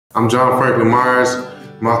I'm John Franklin Myers.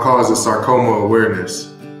 My cause is sarcoma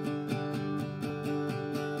awareness.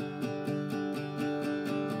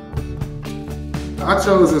 I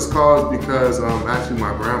chose this cause because actually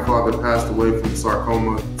my grandfather passed away from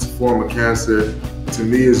sarcoma. It's a form of cancer. To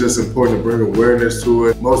me, it's just important to bring awareness to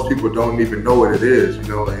it. Most people don't even know what it is,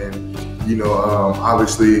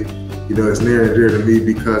 obviously, it's near and dear to me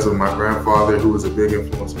because of my grandfather, who was a big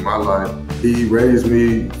influence in my life. He raised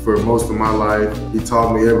me for most of my life. He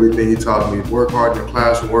taught me everything. He taught me work hard in the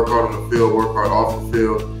classroom, work hard on the field, work hard off the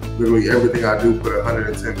field. Literally everything I do, put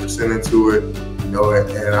 110% into it,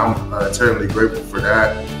 and I'm eternally grateful for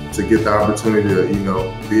that, to get the opportunity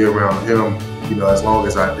to, be around him, as long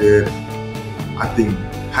as I did. I think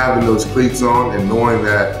having those cleats on and knowing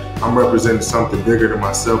that I'm representing something bigger than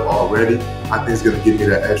myself already, I think it's going to give me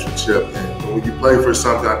that extra chip. And when you play for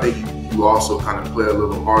something, I think you also kind of play a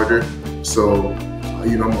little harder. So,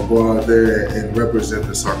 I'm going to go out there and represent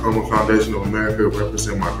the Sarcoma Foundation of America,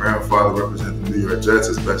 represent my grandfather, represent the New York Jets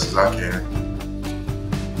as best as I can.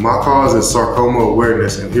 My cause is sarcoma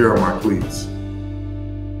awareness, and here are my cleats.